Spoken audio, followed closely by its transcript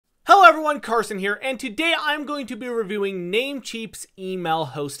everyone, Carson here, and today I'm going to be reviewing Namecheap's email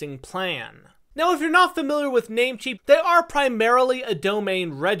hosting plan. Now, if you're not familiar with Namecheap, they are primarily a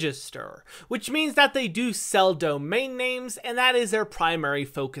domain register, which means that they do sell domain names, and that is their primary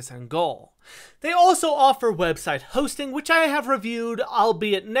focus and goal. They also offer website hosting, which I have reviewed,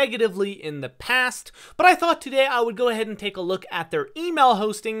 albeit negatively, in the past, but I thought today I would go ahead and take a look at their email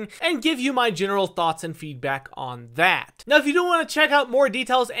hosting and give you my general thoughts and feedback on that. Now, if you do want to check out more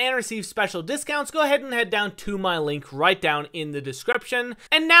details and receive special discounts, go ahead and head down to my link right down in the description.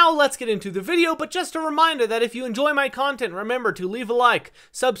 And now let's get into the video, but just a reminder that if you enjoy my content, remember to leave a like,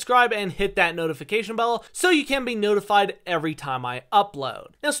 subscribe, and hit that notification bell so you can be notified every time I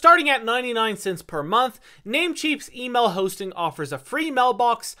upload. Now, starting at 99 cents per month, Namecheap's email hosting offers a free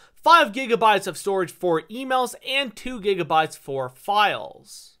mailbox, 5 GB of storage for emails, and 2 GB for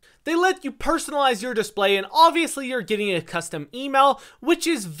files. They let you personalize your display, and obviously you're getting a custom email, which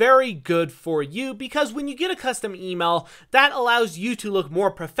is very good for you because when you get a custom email, that allows you to look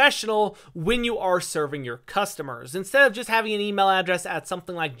more professional when you are serving your customers. Instead of just having an email address at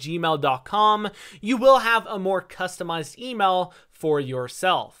something like gmail.com, you will have a more customized email for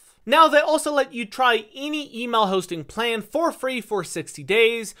yourself. Now, they also let you try any email hosting plan for free for 60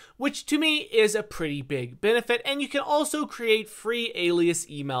 days, which to me is a pretty big benefit, and you can also create free alias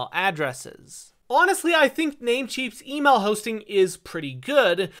email addresses. Honestly, I think Namecheap's email hosting is pretty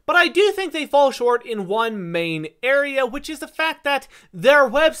good, but I do think they fall short in one main area, which is the fact that their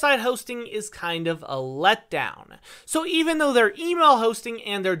website hosting is kind of a letdown. So even though their email hosting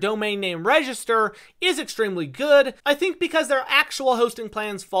and their domain name register is extremely good, I think because their actual hosting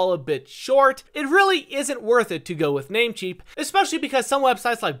plans fall a bit short, it really isn't worth it to go with Namecheap, especially because some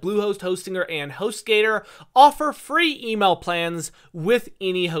websites like Bluehost, Hostinger, and HostGator offer free email plans with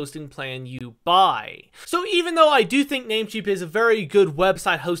any hosting plan you buy. So even though I do think Namecheap is a very good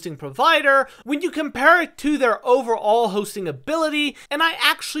website hosting provider, when you compare it to their overall hosting ability, and I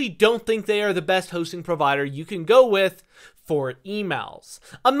actually don't think they are the best hosting provider you can go with for emails.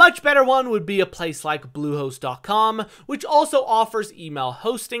 A much better one would be a place like Bluehost.com, which also offers email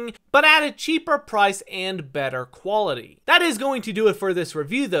hosting, but at a cheaper price and better quality. That is going to do it for this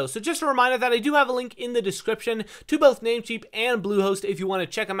review though, so just a reminder that I do have a link in the description to both Namecheap and Bluehost if you want to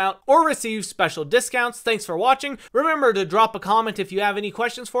check them out or receive special discounts. Thanks for watching. Remember to drop a comment if you have any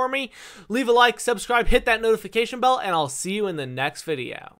questions for me. Leave a like, subscribe, hit that notification bell, and I'll see you in the next video.